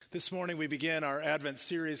This morning we begin our Advent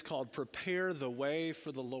series called Prepare the Way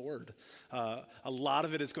for the Lord. A lot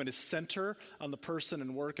of it is going to center on the person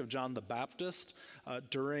and work of John the Baptist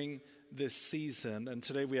during this season. And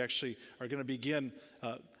today we actually are going to begin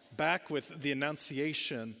back with the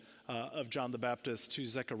annunciation of John the Baptist to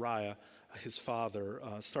Zechariah, his father,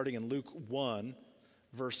 starting in Luke 1,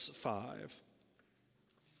 verse 5.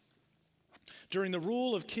 During the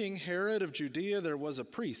rule of King Herod of Judea, there was a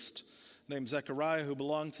priest named Zechariah, who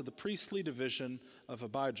belonged to the priestly division of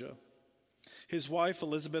Abijah. His wife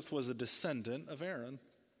Elizabeth was a descendant of Aaron.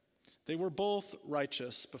 They were both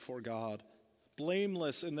righteous before God,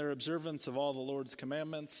 blameless in their observance of all the Lord's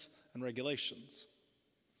commandments and regulations.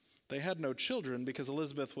 They had no children because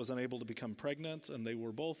Elizabeth was unable to become pregnant, and they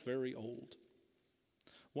were both very old.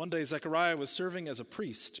 One day, Zechariah was serving as a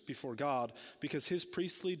priest before God because his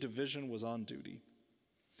priestly division was on duty.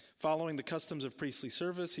 Following the customs of priestly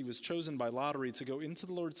service, he was chosen by lottery to go into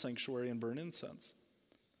the Lord's sanctuary and burn incense.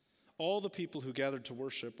 All the people who gathered to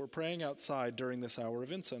worship were praying outside during this hour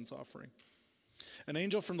of incense offering. An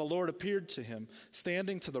angel from the Lord appeared to him,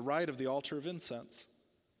 standing to the right of the altar of incense.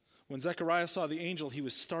 When Zechariah saw the angel, he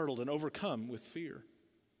was startled and overcome with fear.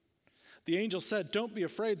 The angel said, "Don't be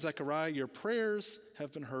afraid, Zechariah. Your prayers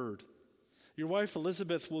have been heard. Your wife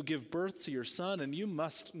Elizabeth will give birth to your son, and you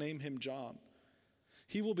must name him John.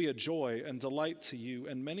 He will be a joy and delight to you,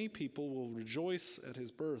 and many people will rejoice at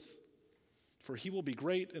his birth, for he will be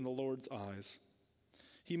great in the Lord's eyes.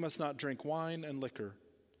 He must not drink wine and liquor.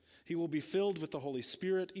 He will be filled with the Holy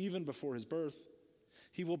Spirit even before his birth.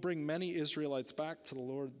 He will bring many Israelites back to the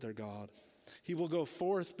Lord their God. He will go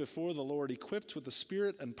forth before the Lord equipped with the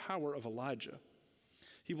spirit and power of Elijah.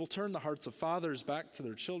 He will turn the hearts of fathers back to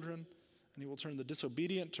their children, and he will turn the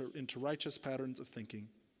disobedient into righteous patterns of thinking.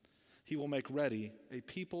 He will make ready a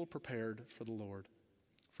people prepared for the Lord."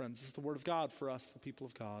 Friends, this is the word of God for us, the people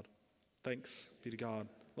of God. Thanks be to God.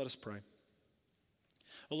 Let us pray.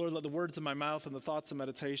 O Lord, let the words of my mouth and the thoughts and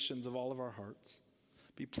meditations of all of our hearts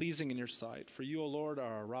be pleasing in your sight. For you, O Lord,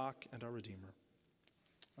 are our rock and our Redeemer.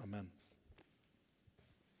 Amen.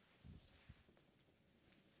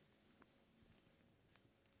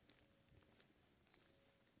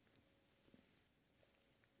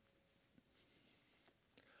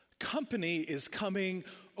 Company is coming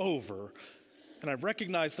over, and I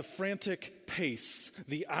recognize the frantic pace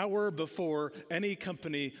the hour before any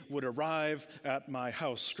company would arrive at my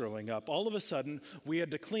house growing up. All of a sudden, we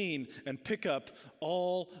had to clean and pick up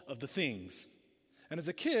all of the things. And as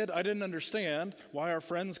a kid, I didn't understand why our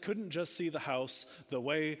friends couldn't just see the house the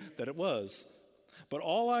way that it was. But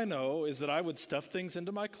all I know is that I would stuff things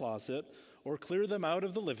into my closet or clear them out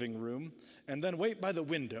of the living room and then wait by the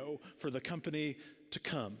window for the company to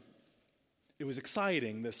come. It was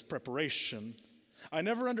exciting, this preparation. I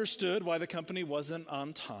never understood why the company wasn't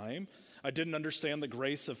on time. I didn't understand the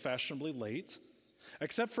grace of fashionably late,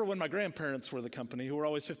 except for when my grandparents were the company, who were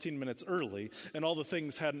always 15 minutes early, and all the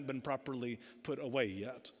things hadn't been properly put away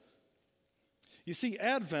yet. You see,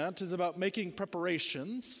 Advent is about making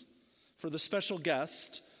preparations for the special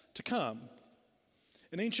guest to come.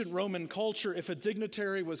 In ancient Roman culture, if a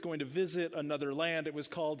dignitary was going to visit another land, it was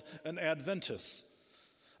called an adventus.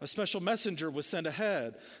 A special messenger was sent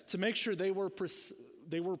ahead to make sure they were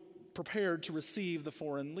prepared to receive the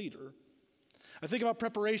foreign leader. I think about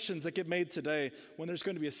preparations that get made today when there's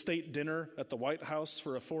going to be a state dinner at the White House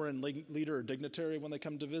for a foreign leader or dignitary when they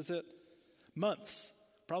come to visit. Months,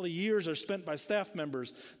 probably years, are spent by staff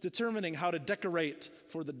members determining how to decorate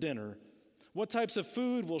for the dinner. What types of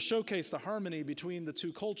food will showcase the harmony between the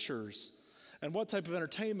two cultures? And what type of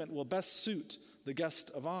entertainment will best suit the guest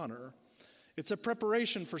of honor? It's a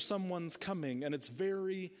preparation for someone's coming, and it's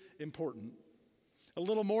very important. A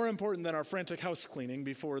little more important than our frantic house cleaning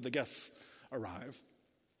before the guests arrive.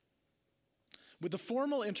 With the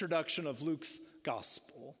formal introduction of Luke's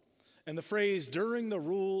gospel and the phrase, "during the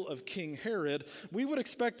rule of King Herod," we would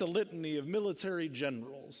expect a litany of military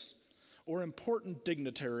generals or important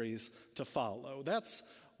dignitaries to follow. That's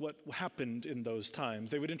what happened in those times.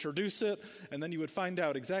 They would introduce it, and then you would find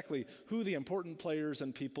out exactly who the important players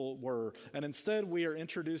and people were. And instead, we are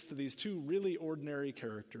introduced to these two really ordinary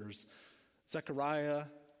characters, Zechariah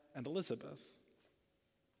and Elizabeth.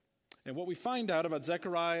 And what we find out about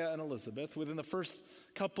Zechariah and Elizabeth within the first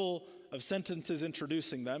couple of sentences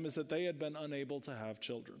introducing them is that they had been unable to have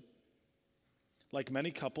children. Like many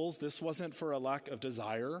couples, this wasn't for a lack of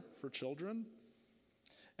desire for children.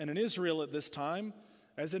 And in Israel at this time,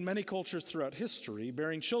 as in many cultures throughout history,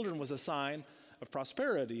 bearing children was a sign of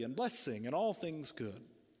prosperity and blessing and all things good.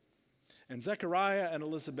 And Zechariah and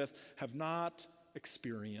Elizabeth have not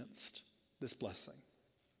experienced this blessing.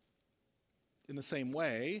 In the same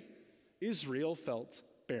way, Israel felt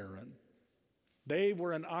barren. They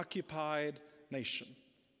were an occupied nation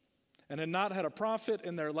and had not had a prophet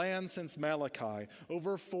in their land since Malachi,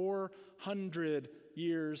 over 400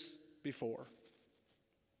 years before.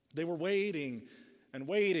 They were waiting and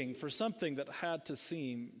waiting for something that had to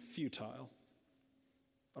seem futile.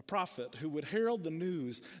 A prophet who would herald the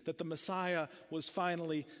news that the Messiah was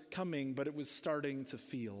finally coming, but it was starting to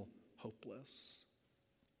feel hopeless.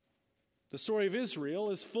 The story of Israel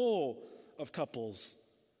is full of couples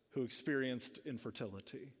who experienced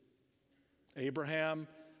infertility. Abraham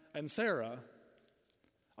and Sarah,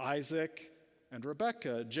 Isaac and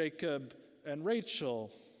Rebekah, Jacob and Rachel,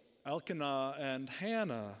 Elkanah and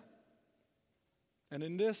Hannah. And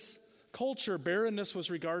in this culture, barrenness was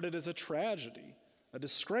regarded as a tragedy, a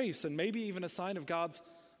disgrace, and maybe even a sign of God's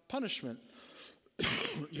punishment.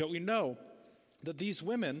 Yet we know that these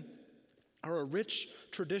women are a rich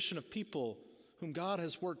tradition of people whom God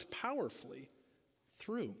has worked powerfully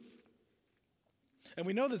through. And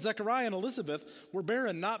we know that Zechariah and Elizabeth were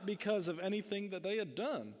barren not because of anything that they had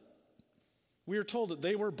done. We are told that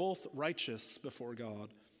they were both righteous before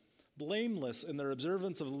God, blameless in their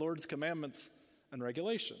observance of the Lord's commandments and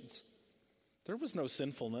regulations. There was no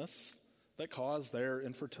sinfulness that caused their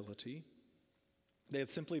infertility. They had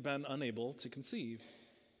simply been unable to conceive.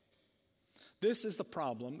 This is the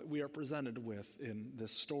problem that we are presented with in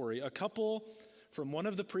this story. A couple from one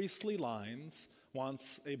of the priestly lines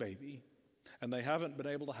wants a baby, and they haven't been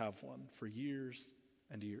able to have one for years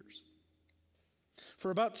and years.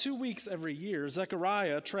 For about 2 weeks every year,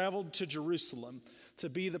 Zechariah traveled to Jerusalem to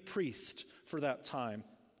be the priest for that time.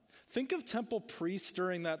 Think of temple priests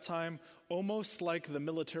during that time almost like the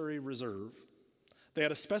military reserve. They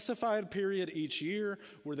had a specified period each year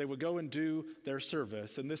where they would go and do their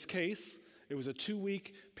service. In this case, it was a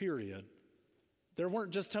 2-week period. There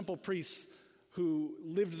weren't just temple priests who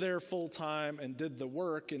lived there full time and did the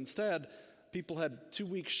work. Instead, people had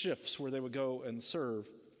 2-week shifts where they would go and serve.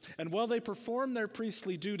 And while they performed their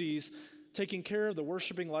priestly duties, taking care of the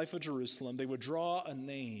worshiping life of Jerusalem, they would draw a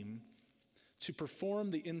name to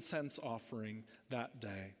perform the incense offering that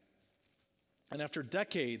day. And after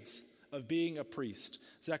decades of being a priest,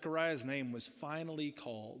 Zechariah's name was finally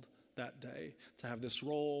called that day to have this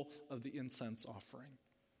role of the incense offering.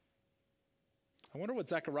 I wonder what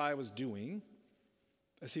Zechariah was doing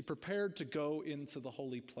as he prepared to go into the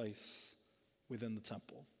holy place within the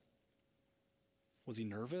temple. Was he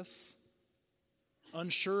nervous?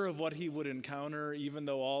 Unsure of what he would encounter, even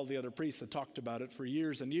though all the other priests had talked about it for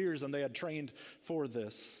years and years and they had trained for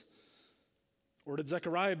this? Or did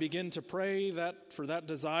Zechariah begin to pray for that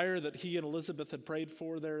desire that he and Elizabeth had prayed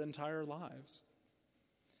for their entire lives?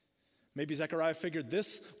 Maybe Zechariah figured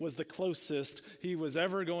this was the closest he was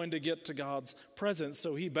ever going to get to God's presence,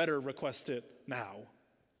 so he better request it now.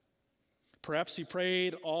 Perhaps he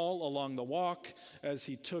prayed all along the walk as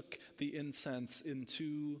he took the incense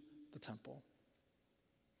into the temple.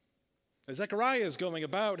 As Zechariah is going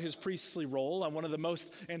about his priestly role on one of the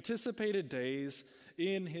most anticipated days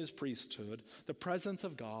in his priesthood, the presence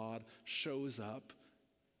of God shows up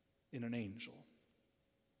in an angel.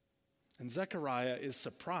 And Zechariah is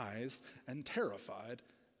surprised and terrified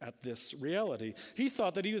at this reality. He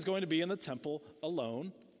thought that he was going to be in the temple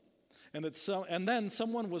alone, and then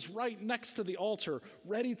someone was right next to the altar,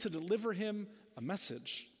 ready to deliver him a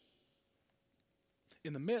message.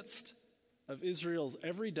 In the midst of Israel's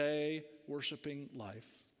everyday worshiping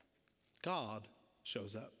life, God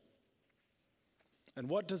shows up. And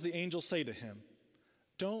what does the angel say to him?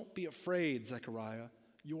 Don't be afraid, Zechariah.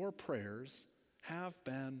 Your prayers have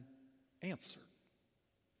been answered.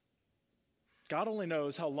 God only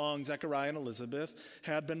knows how long Zechariah and Elizabeth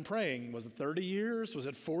had been praying. Was it 30 years? Was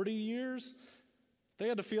it 40 years? They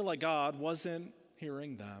had to feel like God wasn't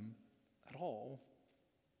hearing them at all.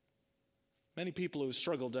 Many people who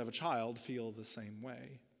struggled to have a child feel the same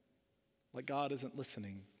way, like God isn't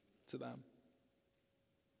listening to them.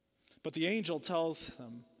 But the angel tells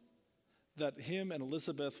them that him and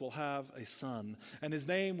Elizabeth will have a son, and his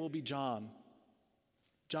name will be John.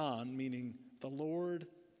 John meaning the Lord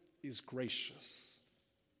is gracious.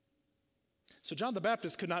 So John the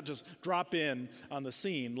Baptist could not just drop in on the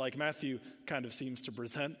scene like Matthew kind of seems to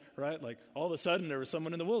present, right? Like all of a sudden there was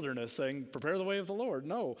someone in the wilderness saying, prepare the way of the Lord.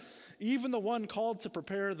 No, even the one called to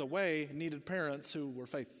prepare the way needed parents who were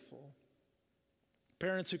faithful.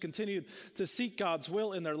 Parents who continued to seek God's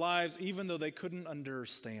will in their lives even though they couldn't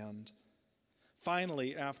understand.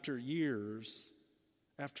 Finally, after years,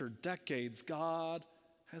 after decades, God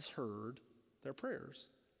has heard their prayers.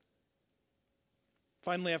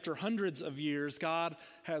 Finally, after hundreds of years, God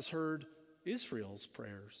has heard Israel's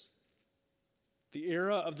prayers. The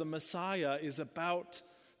era of the Messiah is about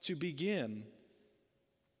to begin.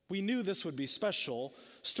 We knew this would be special.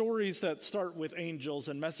 Stories that start with angels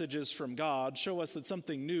and messages from God show us that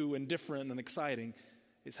something new and different and exciting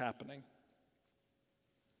is happening.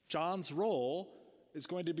 John's role is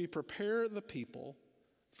going to be prepare the people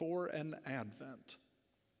for an advent,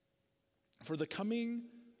 for the coming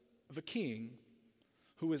of a king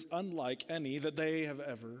who is unlike any that they have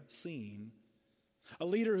ever seen. A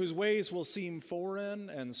leader whose ways will seem foreign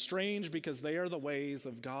and strange because they are the ways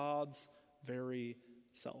of God's very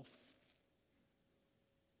self.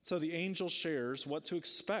 So the angel shares what to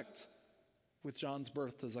expect with John's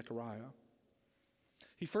birth to Zechariah.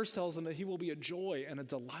 He first tells them that he will be a joy and a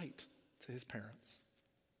delight to his parents.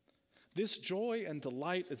 This joy and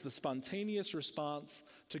delight is the spontaneous response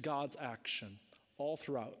to God's action all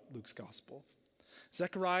throughout Luke's gospel.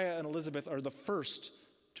 Zechariah and Elizabeth are the first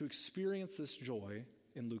to experience this joy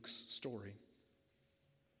in Luke's story.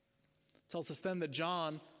 It tells us then that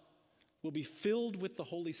John will be filled with the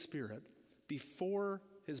Holy Spirit before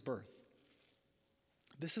his birth.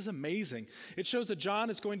 This is amazing. It shows that John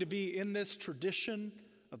is going to be in this tradition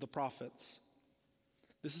of the prophets.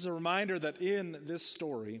 This is a reminder that in this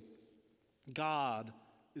story, God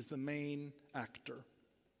is the main actor.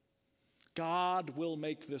 God will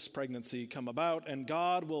make this pregnancy come about, and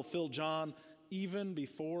God will fill John even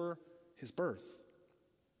before his birth.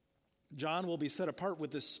 John will be set apart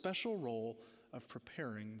with this special role of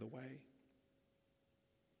preparing the way.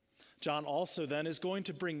 John also then is going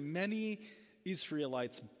to bring many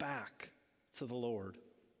Israelites back to the Lord.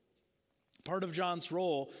 Part of John's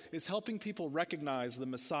role is helping people recognize the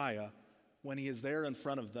Messiah when he is there in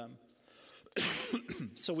front of them.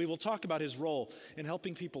 So we will talk about his role in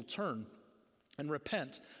helping people turn and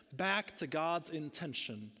repent back to God's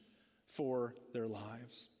intention for their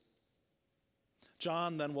lives.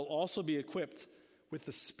 John then will also be equipped with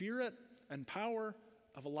the spirit and power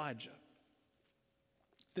of Elijah.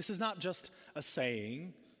 This is not just a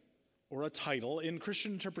saying or a title. In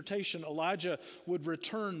Christian interpretation, Elijah would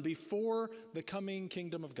return before the coming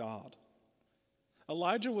kingdom of God.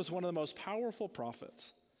 Elijah was one of the most powerful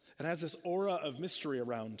prophets and has this aura of mystery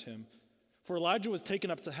around him. For Elijah was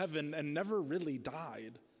taken up to heaven and never really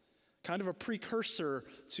died, kind of a precursor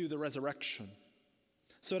to the resurrection.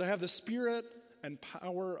 So to have the spirit and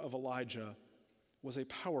power of Elijah was a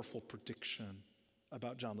powerful prediction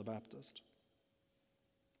about John the Baptist.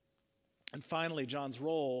 And finally, John's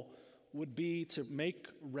role would be to make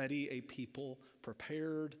ready a people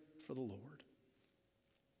prepared for the Lord.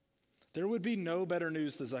 There would be no better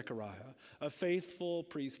news to Zechariah, a faithful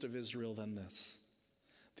priest of Israel, than this.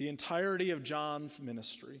 The entirety of John's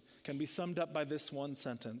ministry can be summed up by this one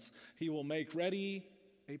sentence: he will make ready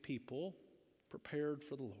a people prepared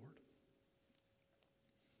for the Lord.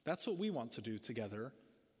 That's what we want to do together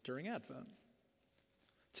during Advent,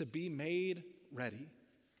 to be made ready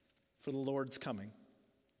for the Lord's coming.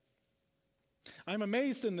 I'm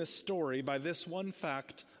amazed in this story by this one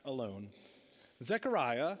fact alone.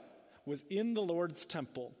 Zechariah was in the Lord's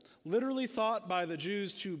temple, literally thought by the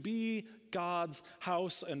Jews to be God's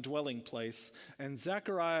house and dwelling place, and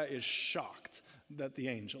Zechariah is shocked that the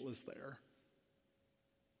angel is there.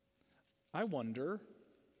 I wonder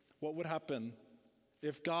what would happen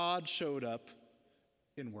if God showed up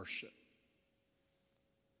in worship.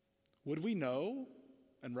 Would we know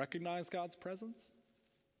and recognize God's presence?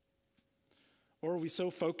 Or are we so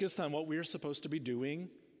focused on what we're supposed to be doing,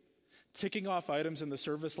 ticking off items in the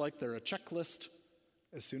service like they're a checklist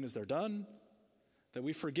as soon as they're done, that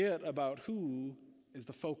we forget about who is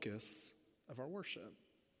the focus of our worship?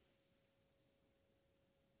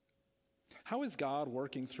 How is God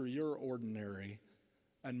working through your ordinary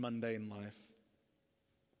and mundane life?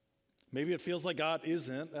 Maybe it feels like God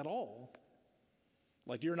isn't at all,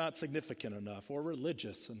 like you're not significant enough or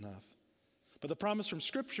religious enough. But the promise from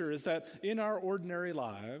Scripture is that in our ordinary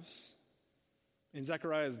lives, in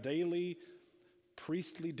Zechariah's daily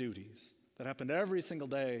priestly duties that happened every single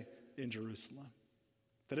day in Jerusalem,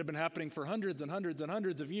 that had been happening for hundreds and hundreds and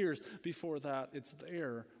hundreds of years before that, it's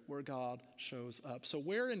there where God shows up. So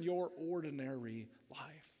where in your ordinary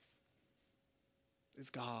life is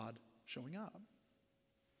God showing up?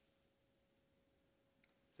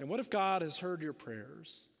 And what if God has heard your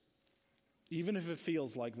prayers, even if it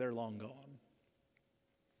feels like they're long gone?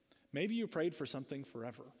 Maybe you prayed for something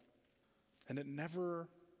forever, and it never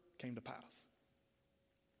came to pass.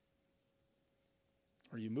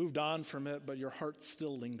 Or you moved on from it, but your heart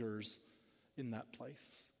still lingers in that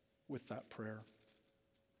place with that prayer.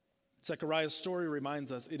 Zechariah's story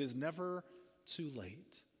reminds us it is never too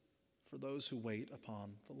late for those who wait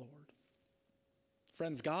upon the Lord.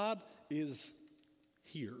 Friends, God is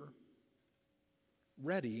here,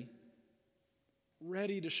 ready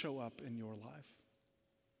to show up in your life.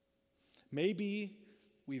 Maybe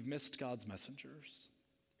we've missed God's messengers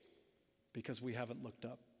because we haven't looked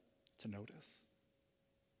up to notice.